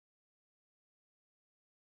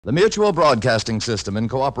The Mutual Broadcasting System, in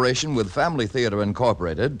cooperation with Family Theater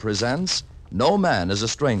Incorporated, presents No Man is a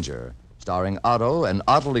Stranger, starring Otto and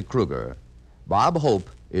Ottilie Kruger. Bob Hope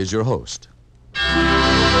is your host.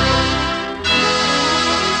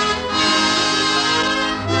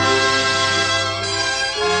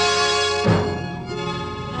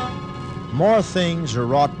 More things are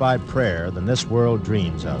wrought by prayer than this world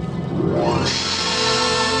dreams of.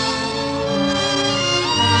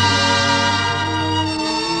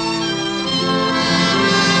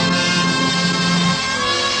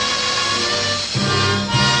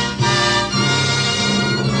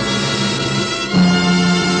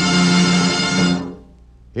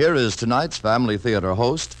 Here is tonight's Family Theater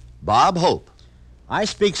host, Bob Hope. I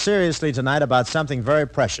speak seriously tonight about something very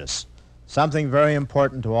precious, something very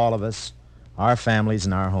important to all of us, our families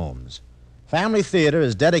and our homes. Family Theater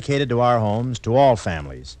is dedicated to our homes, to all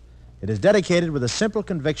families. It is dedicated with a simple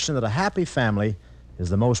conviction that a happy family is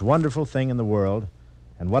the most wonderful thing in the world,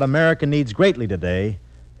 and what America needs greatly today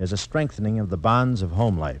is a strengthening of the bonds of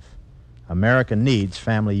home life. America needs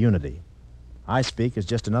family unity. I speak as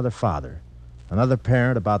just another father, another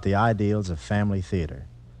parent about the ideals of family theater.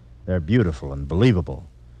 They're beautiful and believable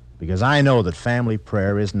because I know that family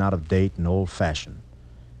prayer isn't out of date and old-fashioned.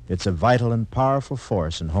 It's a vital and powerful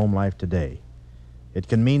force in home life today. It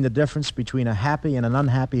can mean the difference between a happy and an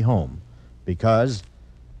unhappy home because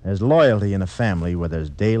there's loyalty in a family where there's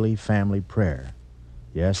daily family prayer.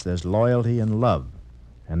 Yes, there's loyalty and love,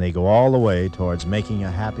 and they go all the way towards making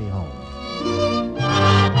a happy home.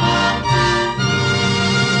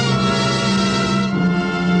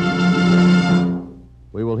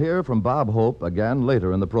 We will hear from Bob Hope again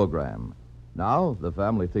later in the program. Now, the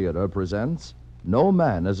Family Theater presents No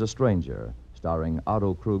Man is a Stranger, starring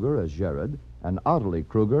Otto Kruger as Jared and Ottilie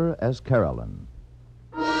Kruger as Carolyn.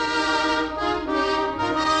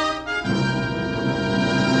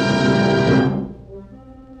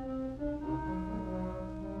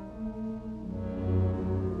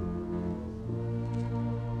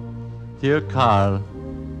 Dear Carl,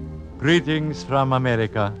 greetings from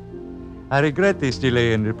America. I regret this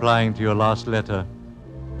delay in replying to your last letter,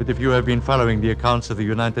 but if you have been following the accounts of the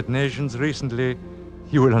United Nations recently,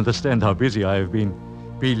 you will understand how busy I have been.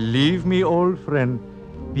 Believe me, old friend,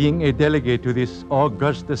 being a delegate to this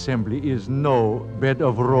august assembly is no bed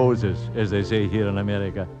of roses, as they say here in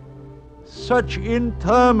America. Such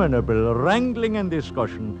interminable wrangling and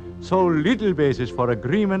discussion, so little basis for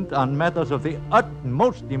agreement on matters of the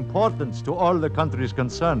utmost importance to all the countries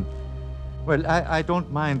concerned. Well, I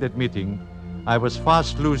don't mind admitting I was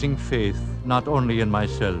fast losing faith, not only in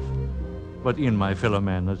myself, but in my fellow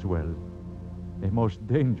man as well. A most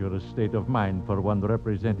dangerous state of mind for one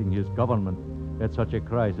representing his government at such a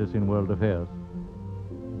crisis in world affairs.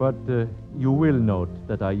 But you will note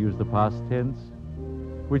that I use the past tense,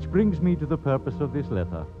 which brings me to the purpose of this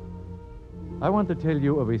letter. I want to tell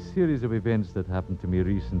you of a series of events that happened to me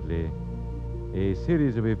recently. A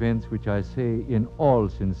series of events which I say in all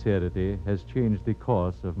sincerity has changed the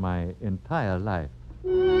course of my entire life.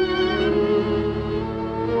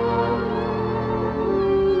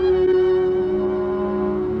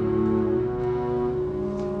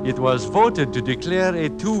 It was voted to declare a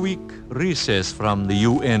 2-week recess from the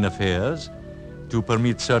UN affairs to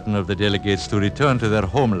permit certain of the delegates to return to their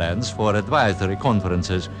homelands for advisory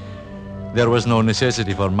conferences. There was no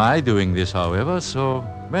necessity for my doing this, however, so,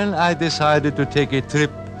 well, I decided to take a trip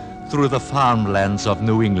through the farmlands of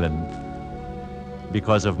New England.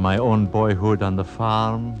 Because of my own boyhood on the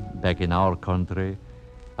farm back in our country,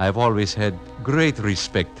 I've always had great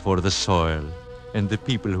respect for the soil and the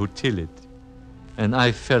people who till it. And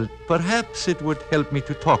I felt perhaps it would help me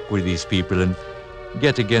to talk with these people and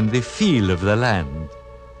get again the feel of the land.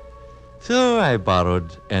 So I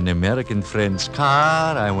borrowed an American friend's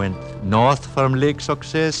car. I went north from Lake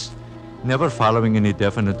Success, never following any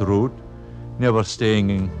definite route, never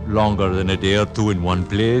staying longer than a day or two in one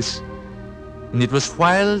place. And it was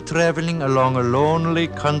while traveling along a lonely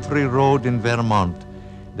country road in Vermont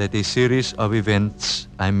that a series of events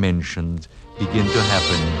I mentioned began to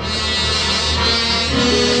happen.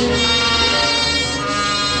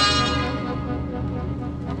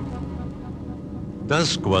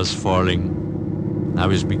 Dusk was falling. I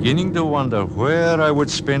was beginning to wonder where I would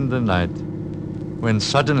spend the night, when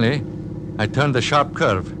suddenly I turned a sharp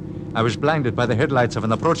curve. I was blinded by the headlights of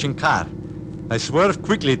an approaching car. I swerved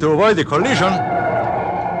quickly to avoid the collision.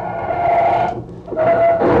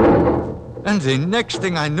 And the next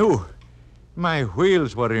thing I knew, my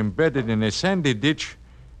wheels were embedded in a sandy ditch,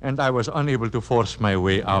 and I was unable to force my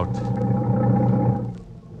way out.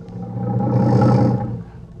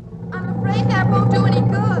 I'm afraid that won't do any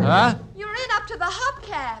good. Huh? You're in up to the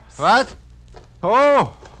hubcaps. What?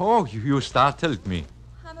 Oh, you startled me.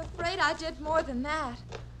 I'm afraid I did more than that.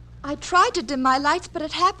 I tried to dim my lights, but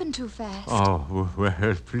it happened too fast. Oh,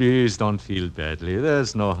 well, please don't feel badly.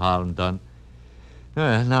 There's no harm done.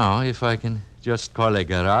 Well, now, if I can just call a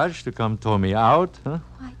garage to come tow me out, huh?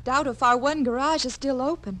 I doubt if our one garage is still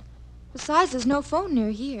open. Besides, there's no phone near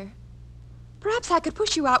here. Perhaps I could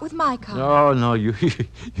push you out with my car. Oh, no, you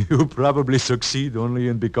probably succeed only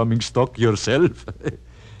in becoming stuck yourself.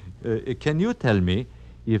 Can you tell me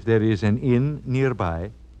if there is an inn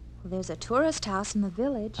nearby? Well, there's a tourist house in the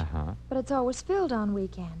village, but it's always filled on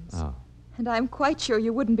weekends. Oh. And I'm quite sure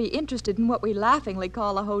you wouldn't be interested in what we laughingly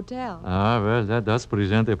call a hotel. Well, that does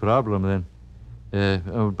present a problem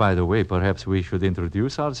then. By the way, perhaps we should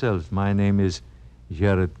introduce ourselves. My name is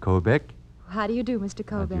Jared Kobeck. How do you do, Mr.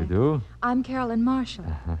 How Kobeck? do you do? I'm Carolyn Marshall.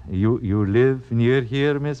 You live near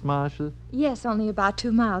here, Miss Marshall? Yes, only about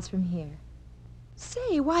 2 miles from here.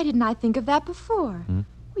 Say, why didn't I think of that before?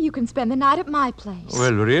 Well, you can spend the night at my place.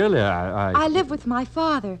 Well, really, I live with my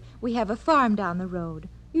father. We have a farm down the road.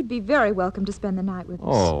 You'd be very welcome to spend the night with us.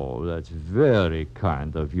 Oh, that's very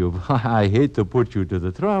kind of you. I hate to put you to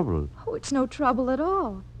the trouble. Oh, it's no trouble at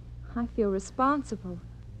all. I feel responsible.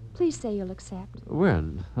 Please say you'll accept. Well,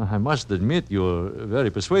 I must admit you're very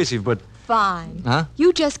persuasive, but... Fine. Huh?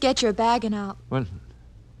 You just get your bag and I'll... Well...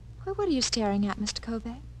 Well, what are you staring at, Mr.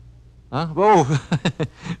 Kobeck? Huh? Oh,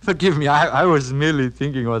 forgive me. I was merely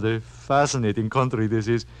thinking what a fascinating country this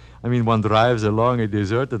is. I mean, one drives along a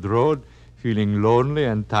deserted road, feeling lonely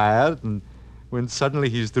and tired, and when suddenly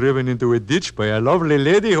he's driven into a ditch by a lovely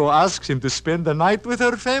lady who asks him to spend the night with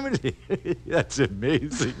her family. That's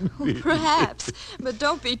amazing. Perhaps, but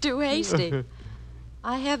don't be too hasty.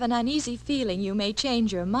 I have an uneasy feeling you may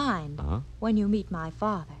change your mind when you meet my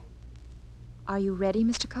father. Are you ready,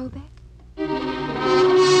 Mr. Kobeck?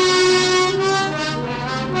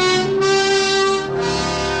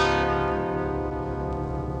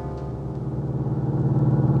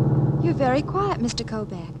 You're very quiet, Mr.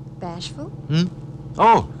 Kobeck. Bashful?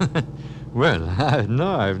 Oh, well,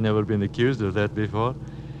 no, I've never been accused of that before.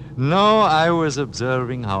 No, I was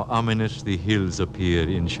observing how ominous the hills appear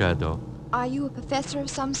in shadow. Are you a professor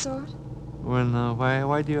of some sort? Well, now,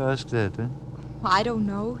 why do you ask that, eh? I don't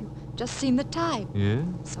know. You just seem the type. Yeah?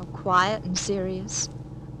 So quiet and serious.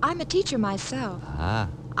 I'm a teacher myself. Ah.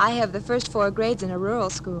 I have the first 4 grades in a rural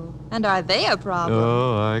school. And are they a problem?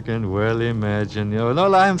 Oh, I can well imagine. Oh,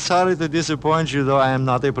 no, I'm sorry to disappoint you, though I am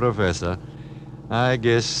not a professor. I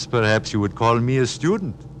guess perhaps you would call me a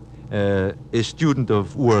student. A student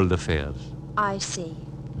of world affairs. I see.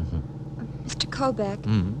 Mr. Kobeck,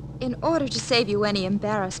 in order to save you any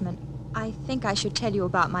embarrassment, I think I should tell you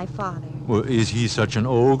about my father. Well, is he such an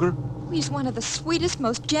ogre? He's one of the sweetest,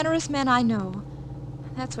 most generous men I know.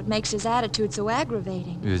 That's what makes his attitude so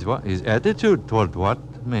aggravating. His what? His attitude toward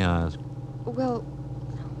what, may I ask? Well,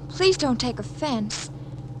 please don't take offense,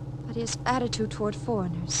 but his attitude toward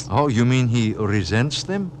foreigners. Oh, you mean he resents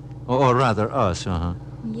them? Or rather, us,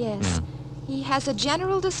 Yes. Yeah. He has a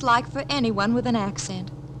general dislike for anyone with an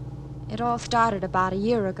accent. It all started about a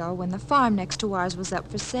year ago when the farm next to ours was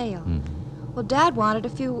up for sale. Well, Dad wanted a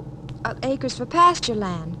few acres for pasture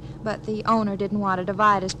land, but the owner didn't want to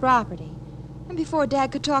divide his property. And before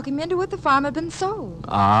Dad could talk him into it, the farm had been sold.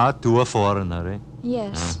 Ah, to a foreigner, eh?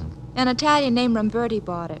 Yes. An Italian named Ramberti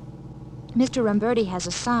bought it. Mr. Ramberti has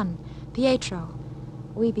a son, Pietro.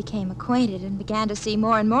 We became acquainted and began to see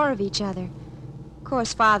more and more of each other. Of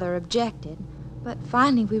course, Father objected, but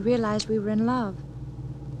finally we realized we were in love.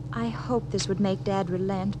 I hoped this would make Dad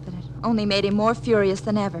relent, but it only made him more furious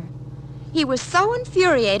than ever. He was so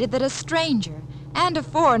infuriated that a stranger, and a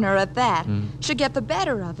foreigner at that, should get the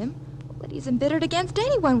better of him, that he's embittered against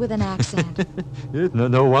anyone with an accent.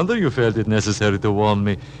 No wonder you felt it necessary to warn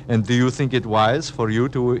me. And do you think it wise for you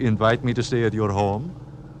to invite me to stay at your home?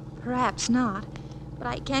 Perhaps not, but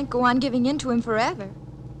I can't go on giving in to him forever.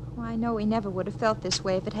 Oh, I know he never would have felt this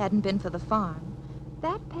way if it hadn't been for the farm.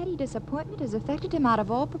 That petty disappointment has affected him out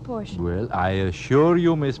of all proportion. Well, I assure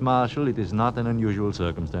you, Miss Marshall, it is not an unusual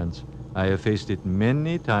circumstance. I have faced it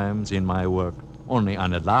many times in my work, only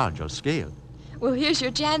on a larger scale. Well, here's your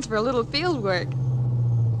chance for a little field work.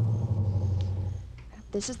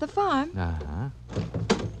 This is the farm.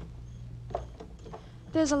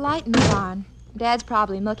 There's a light in the barn. Dad's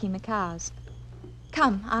probably milking the cows.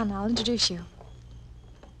 Come on, I'll introduce you.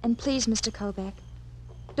 And please, Mr. Kobeck,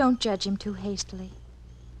 don't judge him too hastily.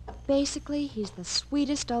 Basically, he's the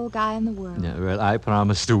sweetest old guy in the world. Yeah, well, I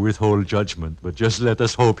promise to withhold judgment, but just let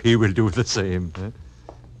us hope he will do the same.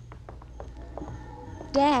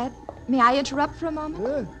 Dad, may I interrupt for a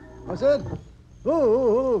moment? I said,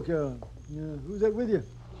 hello, Carol. Who's that with you?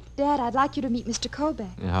 Dad, I'd like you to meet Mr.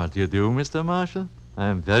 Kobek. How do you do, Mr. Marshall? I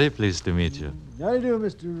am very pleased to meet you. How do you do,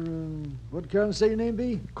 Mr. What Carolyn say your name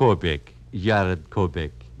be? Kobek, Jared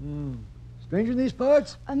Kobek. Stranger in these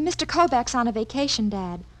parts? Mr. Kobek's on a vacation,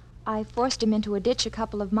 Dad. I forced him into a ditch a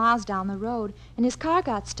couple of miles down the road, and his car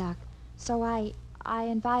got stuck. So I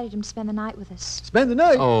invited him to spend the night with us. Spend the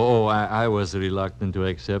night? I was reluctant to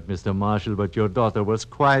accept, Mr. Marshall, but your daughter was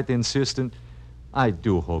quite insistent. I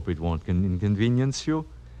do hope it won't inconvenience you.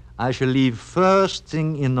 I shall leave first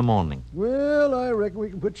thing in the morning. Well, I reckon we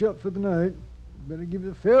can put you up for the night. Better give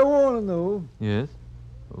you a fair warning, though. Yes?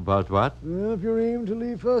 About what? Well, if you're aiming to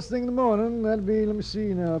leave first thing in the morning, that'll be, let me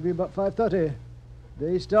see now, it'll be about 5:30.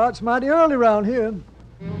 Day starts mighty early round here.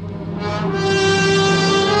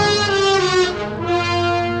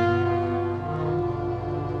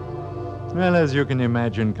 Well, as you can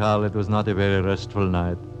imagine, Carl, it was not a very restful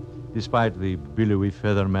night, despite the billowy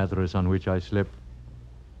feather mattress on which I slept.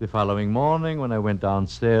 The following morning, when I went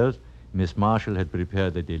downstairs, Miss Marshall had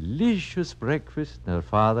prepared a delicious breakfast. Her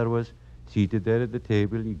father was seated there at the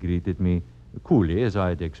table. He greeted me coolly, as I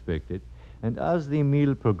had expected. And as the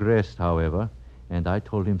meal progressed, however, and I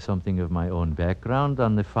told him something of my own background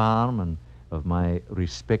on the farm and of my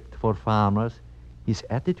respect for farmers, his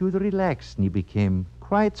attitude relaxed and he became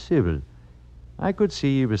quite civil. I could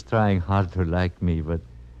see he was trying hard to like me, but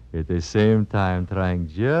at the same time trying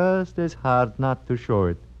just as hard not to show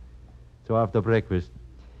it. So after breakfast,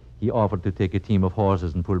 he offered to take a team of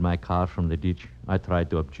horses and pull my car from the ditch. I tried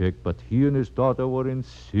to object, but he and his daughter were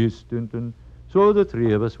insistent, and so the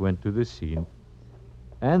three of us went to the scene.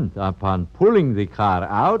 And upon pulling the car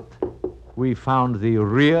out, we found the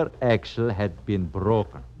rear axle had been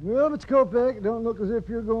broken. Well, Mr. Kopek, it don't look as if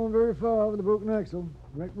you're going very far with a broken axle.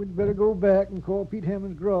 Reckon we'd better go back and call Pete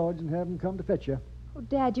Hammond's garage and have him come to fetch you. Oh,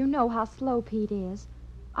 Dad, you know how slow Pete is.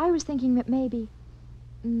 I was thinking that maybe...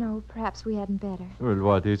 No, perhaps we hadn't better. Well,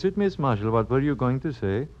 what is it, Miss Marshall? What were you going to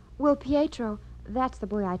say? Well, Pietro, that's the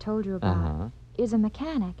boy I told you about, is a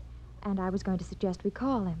mechanic, and I was going to suggest we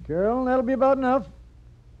call him. Carolyn, that'll be about enough.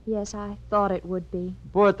 Yes, I thought it would be.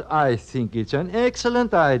 But I think it's an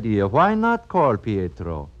excellent idea. Why not call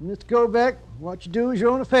Pietro? Mr. Kopek, what you do is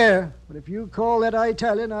your own affair. But if you call that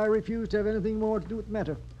Italian, I refuse to have anything more to do with the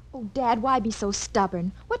matter. Oh, Dad, why be so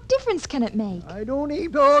stubborn? What difference can it make? I don't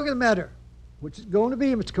aim to argue the matter. What's it going to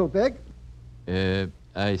be, Mr. Kopek?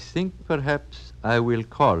 I think perhaps I will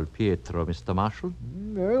call Pietro, Mr. Marshall.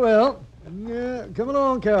 Very well. Come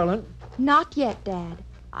along, Carolyn. Not yet, Dad.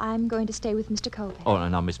 I'm going to stay with Mr. Kobek. Oh,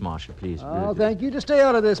 no, Miss Marshall, please. I'll thank you to stay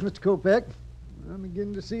out of this, Mr. Kopek. I'm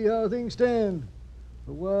beginning to see how things stand.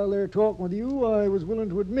 But while they're talking with you, I was willing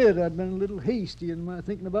to admit I'd been a little hasty in my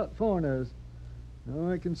thinking about foreigners.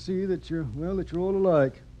 Now I can see that you're all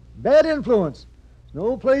alike. Bad influence. There's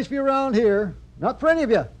no place for you around here. Not for any of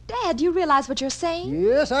you. Dad, do you realize what you're saying?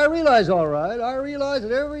 Yes, I realize, all right. I realize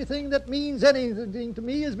that everything that means anything to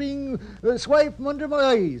me is being swiped from under my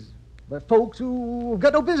eyes by folks who've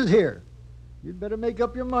got no business here. You'd better make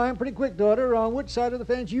up your mind pretty quick, daughter, on which side of the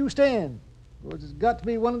fence you stand. Because it's got to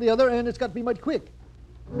be one or the other, and it's got to be mighty quick.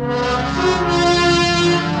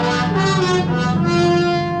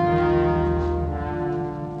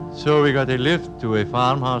 So we got a lift to a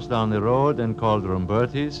farmhouse down the road and called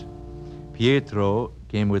Romberti's. Pietro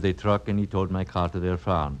came with a truck and he towed my car to their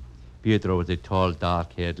farm. Pietro was a tall,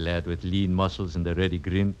 dark-haired lad with lean muscles and a ready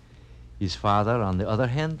grin. His father, on the other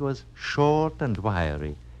hand, was short and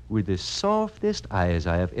wiry, with the softest eyes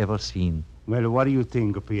I have ever seen. Well, what do you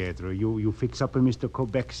think, Pietro? You fix up Mr.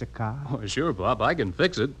 Kobek's car? Oh, sure, Bob. I can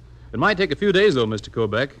fix it. It might take a few days, though, Mr.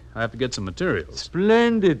 Kobek. I have to get some materials.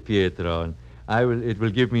 Splendid, Pietro. It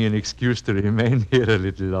will give me an excuse to remain here a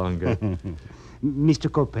little longer. Mr.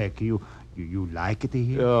 Kobek, you like it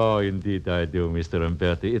here? Oh, indeed I do, Mr.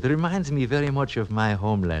 Umberti. It reminds me very much of my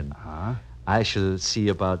homeland. Huh? I shall see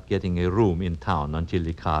about getting a room in town until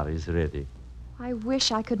the car is ready. I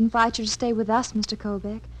wish I could invite you to stay with us, Mr.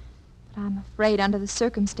 Kobek. But I'm afraid under the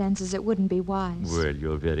circumstances it wouldn't be wise. Well,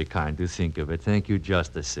 you're very kind to think of it. Thank you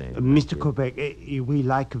just the same. Mr. Kobek, we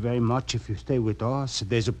like very much if you stay with us.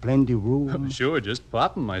 There's a plenty room. Sure, just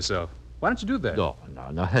popping myself. Why don't you do that? No,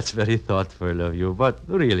 that's very thoughtful of you. But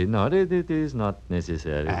really, no, it is not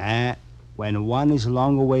necessary. When one is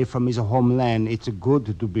long away from his homeland, it's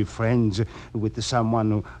good to be friends with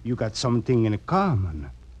someone who you got something in common.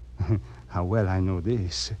 How well I know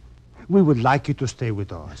this. We would like you to stay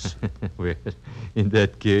with us. Well, in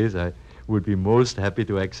that case, I would be most happy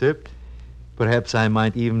to accept. Perhaps I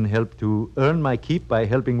might even help to earn my keep by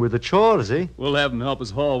helping with the chores, eh? We'll have him help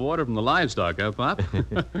us haul water from the livestock, huh, Pop?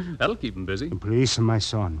 That'll keep him busy. Please, my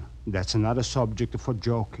son, that's not a subject for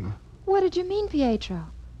joking. What did you mean, Pietro?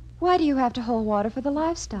 Why do you have to haul water for the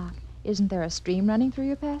livestock? Isn't there a stream running through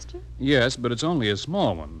your pasture? Yes, but it's only a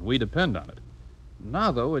small one. We depend on it.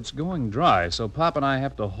 Now, though, it's going dry, so Pop and I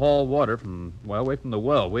have to haul water from, well, away from the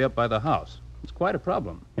well, way up by the house. It's quite a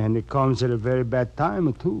problem. And it comes at a very bad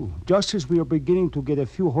time, too. Just as we are beginning to get a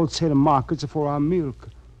few wholesale markets for our milk.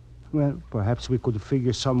 Well, perhaps we could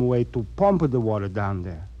figure some way to pump the water down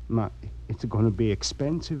there. But it's going to be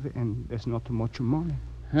expensive, and there's not much money.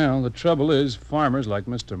 Well, the trouble is, farmers like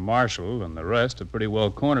Mr. Marshall and the rest have pretty well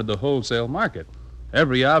cornered the wholesale market.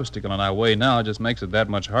 Every obstacle in our way now just makes it that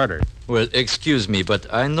much harder. Well, excuse me, but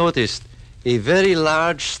I noticed a very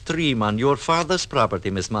large stream on your father's property,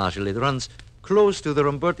 Miss Marshall. It runs close to the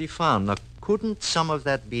Ramberti farm. Now, couldn't some of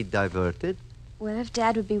that be diverted? Well, if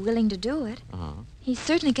Dad would be willing to do it. Uh-huh. He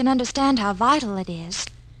certainly can understand how vital it is.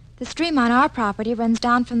 The stream on our property runs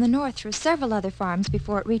down from the north through several other farms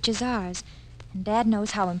before it reaches ours. And Dad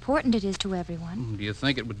knows how important it is to everyone. Do you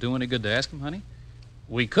think it would do any good to ask him, honey?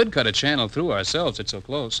 We could cut a channel through ourselves. It's so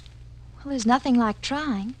close. Well, there's nothing like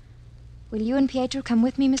trying. Will you and Pietro come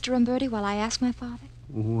with me, Mr. Ramberti, while I ask my father?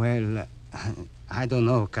 Well, I don't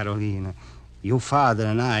know, Carolina. Your father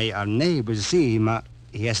and I are neighbors, see, but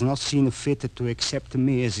he has not seen fit to accept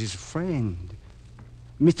me as his friend.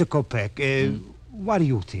 Mr. Kopek, what do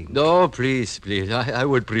you think? Oh, please. I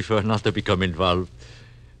would prefer not to become involved.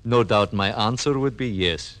 No doubt my answer would be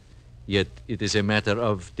yes. Yet it is a matter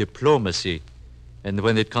of diplomacy. And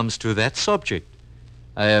when it comes to that subject,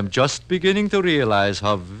 I am just beginning to realize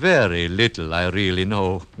how very little I really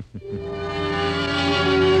know.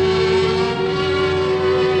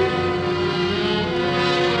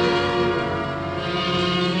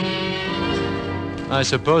 I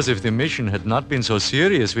suppose if the mission had not been so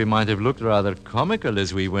serious, we might have looked rather comical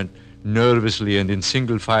as we went nervously and in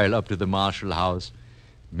single file up to the Marshall house.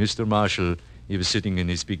 Mr. Marshall, he was sitting in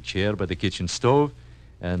his big chair by the kitchen stove,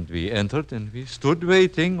 and we entered and we stood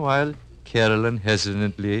waiting while Carolyn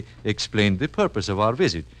hesitantly explained the purpose of our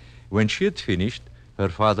visit. When she had finished, her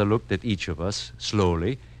father looked at each of us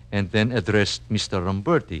slowly and then addressed Mr.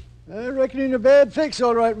 Ramberti. I reckon you're in a bad fix,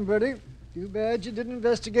 all right, Ramberti. Too bad you didn't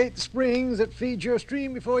investigate the springs that feed your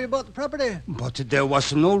stream before you bought the property. But there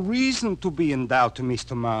was no reason to be in doubt,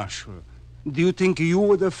 Mr. Marshall. Do you think you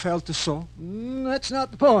would have felt so? That's not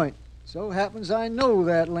the point. So happens I know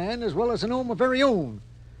that land as well as I know my very own.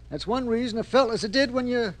 That's one reason I felt as I did when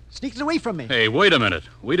you sneaked it away from me. Hey, wait a minute.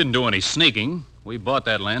 We didn't do any sneaking. We bought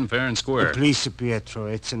that land fair and square. Please, Pietro,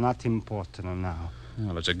 it's not important now.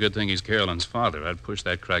 Well, it's a good thing he's Carolyn's father. I'd push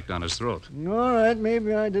that crack down his throat. All right,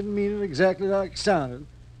 maybe I didn't mean it exactly like it sounded.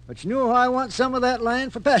 But you know how I want some of that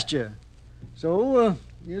land for pasture. So,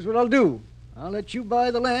 here's what I'll do. I'll let you buy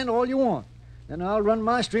the land all you want. Then I'll run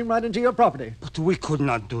my stream right into your property. But we could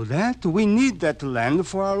not do that. We need that land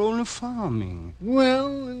for our own farming.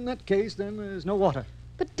 Well, in that case, then there's no water.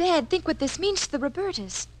 But, Dad, think what this means to the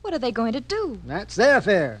Robertas. What are they going to do? That's their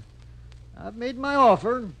affair. I've made my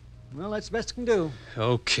offer. Well, that's the best I can do.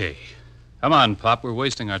 Okay. Come on, Pop. We're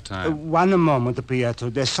wasting our time. One moment, Pietro.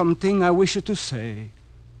 There's something I wish to say.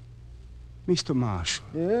 Mr. Marshall.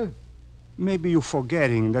 Yeah? Maybe you're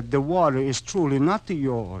forgetting that the water is truly not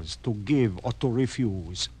yours to give or to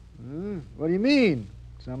refuse. What do you mean?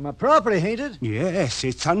 It's on my property, ain't it? Yes,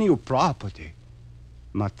 it's on your property.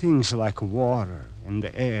 But things like water and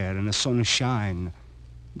the air and the sunshine,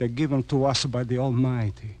 they're given to us by the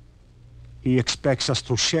Almighty. He expects us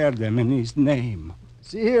to share them in His name.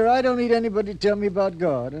 See here, I don't need anybody to tell me about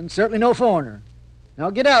God, and certainly no foreigner. Now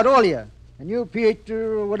get out, all of you. And you,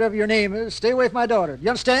 Pietro, or whatever your name is, stay away from my daughter. You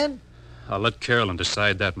understand? I'll let Carolyn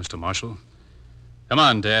decide that, Mr. Marshall. Come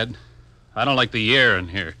on, Dad. I don't like the air in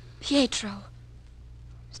here. Pietro.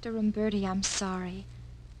 Mr. Ramberti, I'm sorry.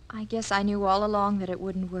 I guess I knew all along that it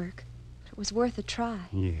wouldn't work. But it was worth a try.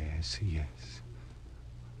 Yes.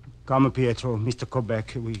 Come, Pietro, Mr.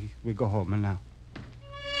 Quebec, we go home now.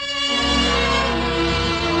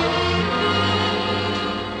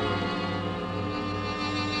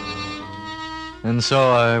 And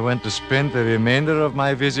so I went to spend the remainder of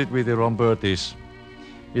my visit with the Rambertis.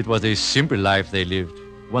 It was a simple life they lived,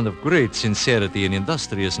 one of great sincerity and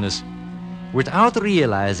industriousness. Without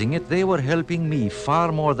realizing it, they were helping me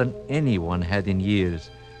far more than anyone had in years.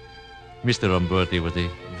 Mr. Ramberti was a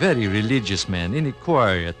very religious man in a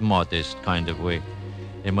quiet, modest kind of way.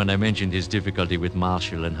 And when I mentioned his difficulty with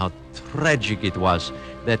Marshall and how tragic it was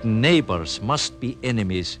that neighbors must be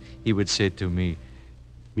enemies, he would say to me,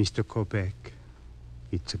 Mr. Quebec,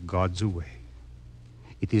 it's God's way.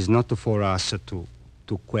 It is not for us to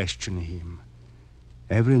question Him.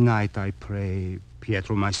 Every night I pray,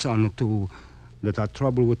 Pietro, my son, too, that our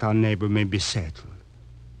trouble with our neighbor may be settled.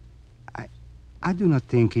 I do not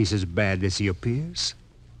think he's as bad as he appears.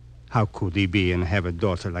 How could he be and have a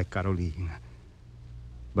daughter like Carolina?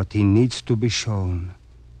 But he needs to be shown.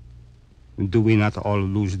 Do we not all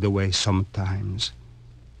lose the way sometimes?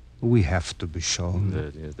 We have to be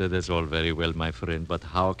shown. That's all very well, my friend, but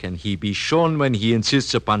how can he be shown when he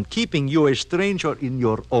insists upon keeping you a stranger in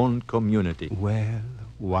your own community? Well,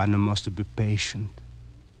 one must be patient.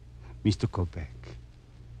 Mr. Kopeck,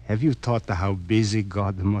 have you thought how busy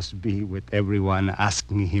God must be with everyone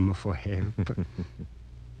asking him for help?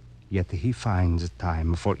 Yet he finds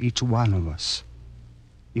time for each one of us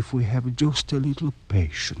if we have just a little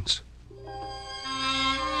patience.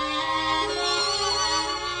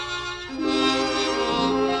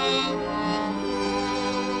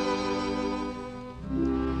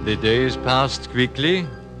 The days passed quickly.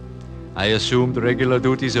 I assumed regular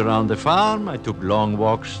duties around the farm. I took long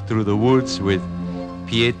walks through the woods with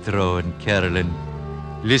Pietro and Carolyn,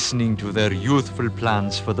 listening to their youthful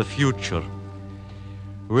plans for the future.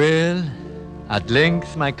 Well, at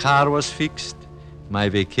length my car was fixed. My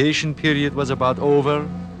vacation period was about over,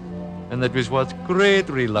 and it was with great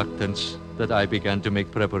reluctance that I began to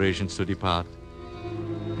make preparations to depart.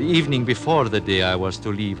 The evening before the day I was to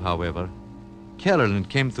leave, however, Carolyn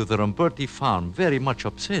came to the Ramberti farm very much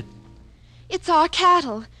upset. It's our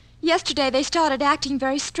cattle. Yesterday they started acting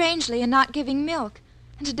very strangely and not giving milk.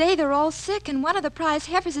 And today they're all sick, and one of the prize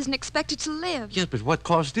heifers isn't expected to live. Yes, but what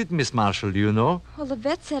caused it, Miss Marshall, do you know? Well, the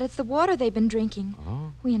vet said it's the water they've been drinking.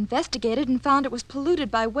 Oh. We investigated and found it was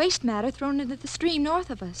polluted by waste matter thrown into the stream north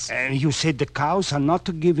of us. And you said the cows are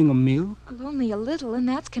not giving a milk? Well, only a little, and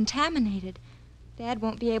that's contaminated. Dad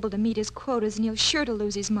won't be able to meet his quotas, and he'll sure to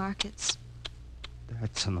lose his markets.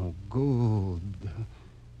 That's no good.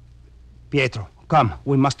 Pietro, come.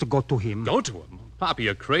 We must go to him. Go to him? Papa,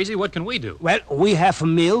 you're crazy. What can we do? Well, we have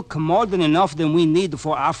milk, more than enough than we need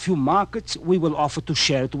for our few markets. We will offer to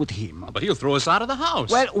share it with him. But he'll throw us out of the house.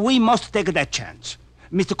 Well, we must take that chance.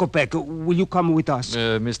 Mr. Kopeck, will you come with us?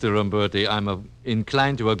 Mr. Ramberti, I'm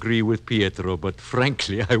inclined to agree with Pietro, but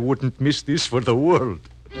frankly, I wouldn't miss this for the world.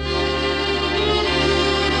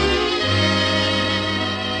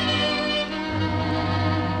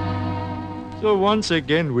 So once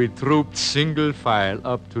again, we trooped single file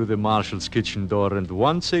up to the Marshall's kitchen door, and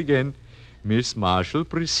once again, Miss Marshall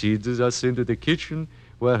precedes us into the kitchen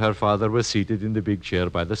where her father was seated in the big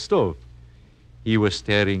chair by the stove. He was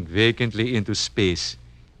staring vacantly into space.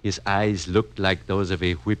 His eyes looked like those of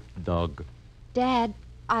a whipped dog. Dad,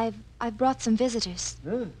 I've brought some visitors.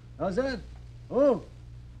 Huh? How's that? Oh,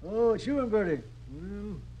 it's you, Bertie.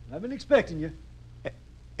 Well, I've been expecting you.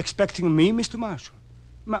 Expecting me, Mr. Marshall?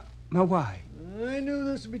 Why? I knew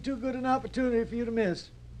this would be too good an opportunity for you to miss.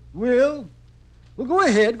 Well, go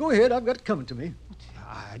ahead. I've got it coming to me.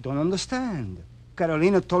 I don't understand.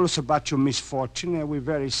 Carolina told us about your misfortune, and we're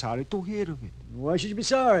very sorry to hear of it. Why should you be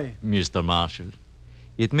sorry? Mr. Marshall,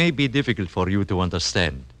 it may be difficult for you to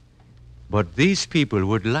understand, but these people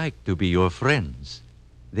would like to be your friends.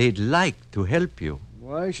 They'd like to help you.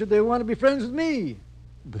 Why should they want to be friends with me?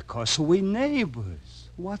 Because we're neighbors.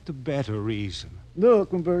 What a better reason.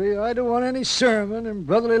 Look, Bertie, I don't want any sermon and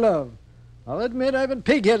brotherly love. I'll admit I've been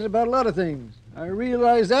pig-headed about a lot of things. I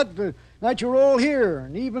realized that the night you were all here,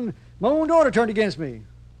 and even my own daughter turned against me.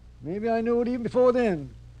 Maybe I knew it even before then.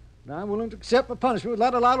 But I'm willing to accept my punishment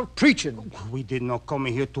without a lot of preaching. We did not come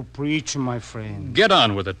here to preach, my friend. Get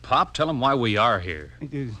on with it, Pop. Tell him why we are here.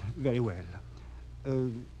 Very well.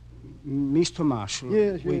 Mr. Marshall.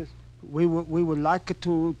 Yes. We would like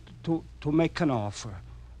to make an offer.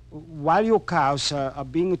 While your cows are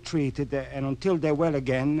being treated, and until they're well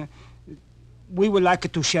again, we would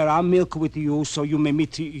like to share our milk with you so you may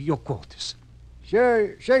meet your quotas.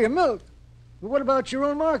 Share your milk? But what about your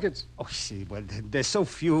own markets? Oh, see, well, there's so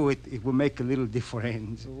few, it will make a little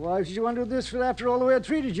difference. Why should you want to do this after all the way I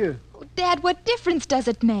treated you? Oh, Dad, what difference does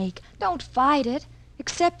it make? Don't fight it.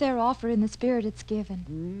 Accept their offer in the spirit it's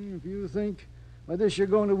given. If you think by this you're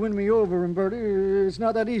going to win me over, Bertie, it's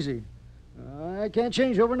not that easy. I can't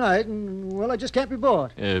change overnight, and, well, I just can't be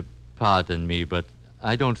bought. Pardon me, but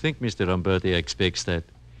I don't think Mr. Ramberti expects that.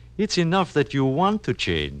 It's enough that you want to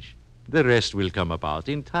change. The rest will come about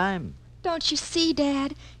in time. Don't you see,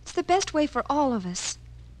 Dad? It's the best way for all of us.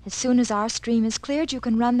 As soon as our stream is cleared, you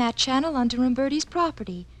can run that channel onto Ramberti's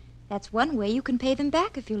property. That's one way you can pay them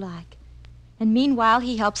back if you like. And meanwhile,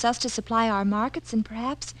 he helps us to supply our markets and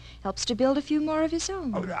perhaps helps to build a few more of his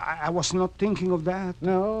own. Oh, I was not thinking of that.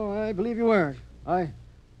 No, I believe you weren't. I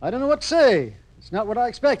don't know what to say. It's not what I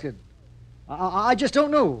expected. I just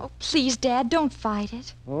don't know. Oh, please, Dad, don't fight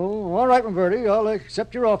it. Oh, all right, Bertie. I'll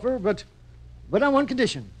accept your offer, but But on one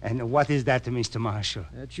condition. And what is that, Mr. Marshall?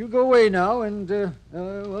 That you go away now and,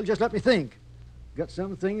 well, just let me think. Got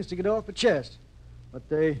some things to get off my chest. But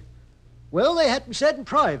they had to be said in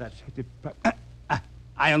private.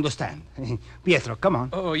 I understand. Pietro, come on.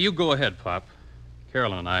 Oh, you go ahead, Pop.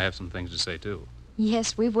 Carolyn and I have some things to say, too.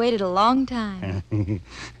 Yes, we've waited a long time.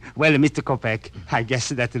 Well, Mr. Kopek, I guess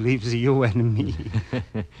that leaves you and me.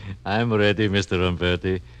 I'm ready, Mr.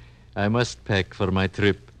 Umberti. I must pack for my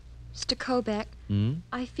trip. Mr. Kobeck,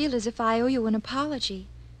 I feel as if I owe you an apology.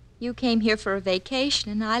 You came here for a vacation,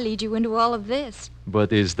 and I lead you into all of this.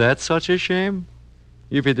 But is that such a shame?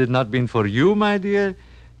 If it had not been for you, my dear,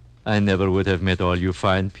 I never would have met all you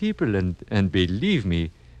fine people, and believe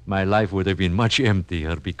me, my life would have been much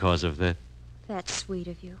emptier because of that. That's sweet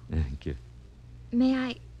of you. Thank you. May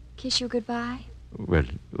I kiss you goodbye? Well,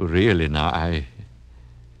 really now,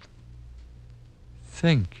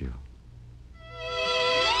 Thank you.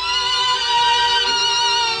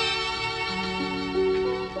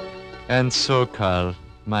 And so, Carl,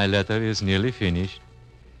 my letter is nearly finished.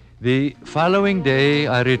 The following day,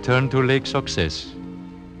 I returned to Lake Success.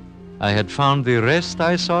 I had found the rest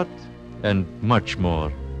I sought and much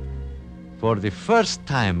more. For the first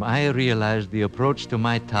time, I realized the approach to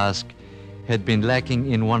my task had been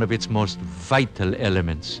lacking in one of its most vital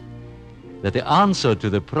elements, that the answer to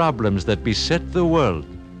the problems that beset the world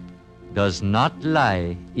does not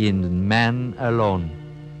lie in man alone.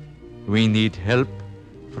 We need help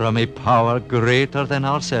from a power greater than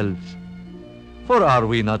ourselves. For are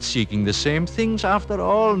we not seeking the same things after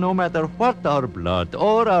all, no matter what our blood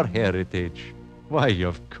or our heritage? Why,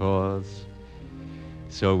 of course.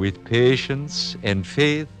 So with patience and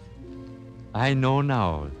faith, I know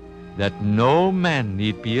now that no man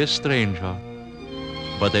need be a stranger,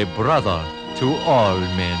 but a brother to all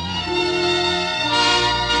men.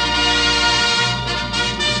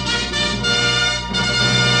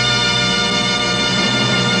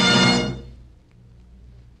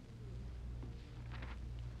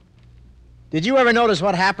 Did you ever notice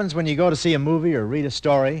what happens when you go to see a movie or read a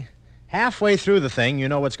story? Halfway through the thing, you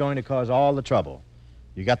know what's going to cause all the trouble.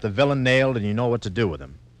 You got the villain nailed and you know what to do with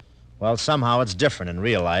him. Well, somehow it's different in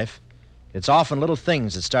real life. It's often little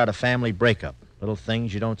things that start a family breakup, little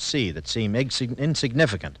things you don't see that seem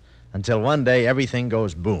insignificant until one day everything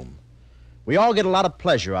goes boom. We all get a lot of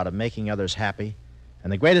pleasure out of making others happy,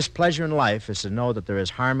 and the greatest pleasure in life is to know that there is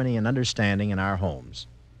harmony and understanding in our homes.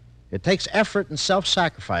 It takes effort and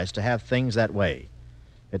self-sacrifice to have things that way.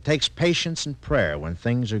 It takes patience and prayer when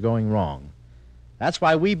things are going wrong. That's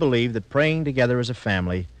why we believe that praying together as a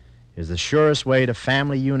family is the surest way to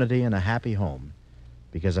family unity and a happy home,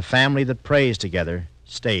 because a family that prays together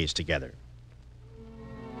stays together.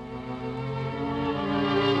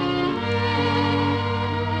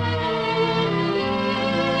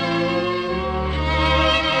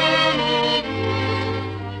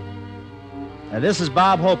 This is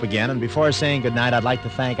Bob Hope again, and before saying goodnight, I'd like to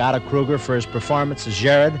thank Otto Kruger for his performance as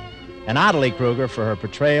Jared and Ottilie Kruger for her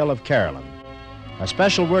portrayal of Carolyn. A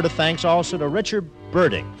special word of thanks also to Richard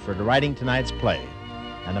Burdick for writing tonight's play,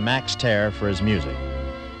 and to Max Terr for his music.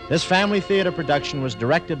 This family theater production was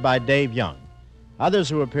directed by Dave Young. Others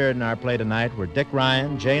who appeared in our play tonight were Dick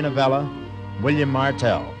Ryan, Jay Novella, William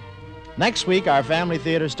Martell. Next week, our family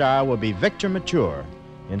theater star will be Victor Mature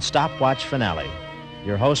in Stopwatch Finale.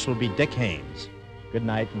 Your host will be Dick Haynes. Good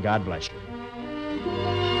night, and God bless you.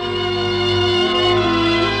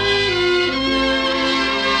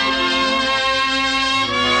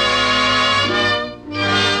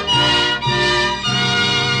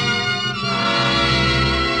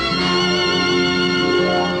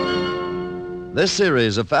 This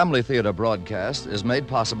series of family theater broadcasts is made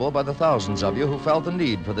possible by the thousands of you who felt the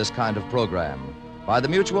need for this kind of program, by the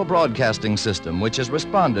Mutual Broadcasting System, which has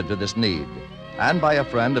responded to this need, and by a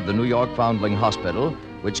friend of the New York Foundling Hospital,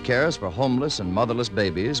 which cares for homeless and motherless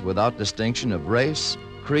babies without distinction of race,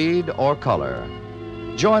 creed, or color.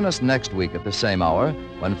 Join us next week at the same hour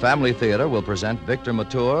when Family Theater will present Victor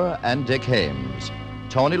Mature and Dick Haymes.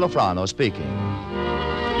 Tony Lafrano speaking.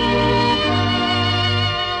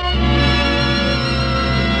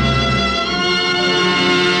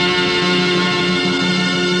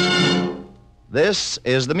 This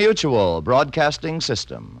is the Mutual Broadcasting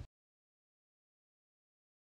System.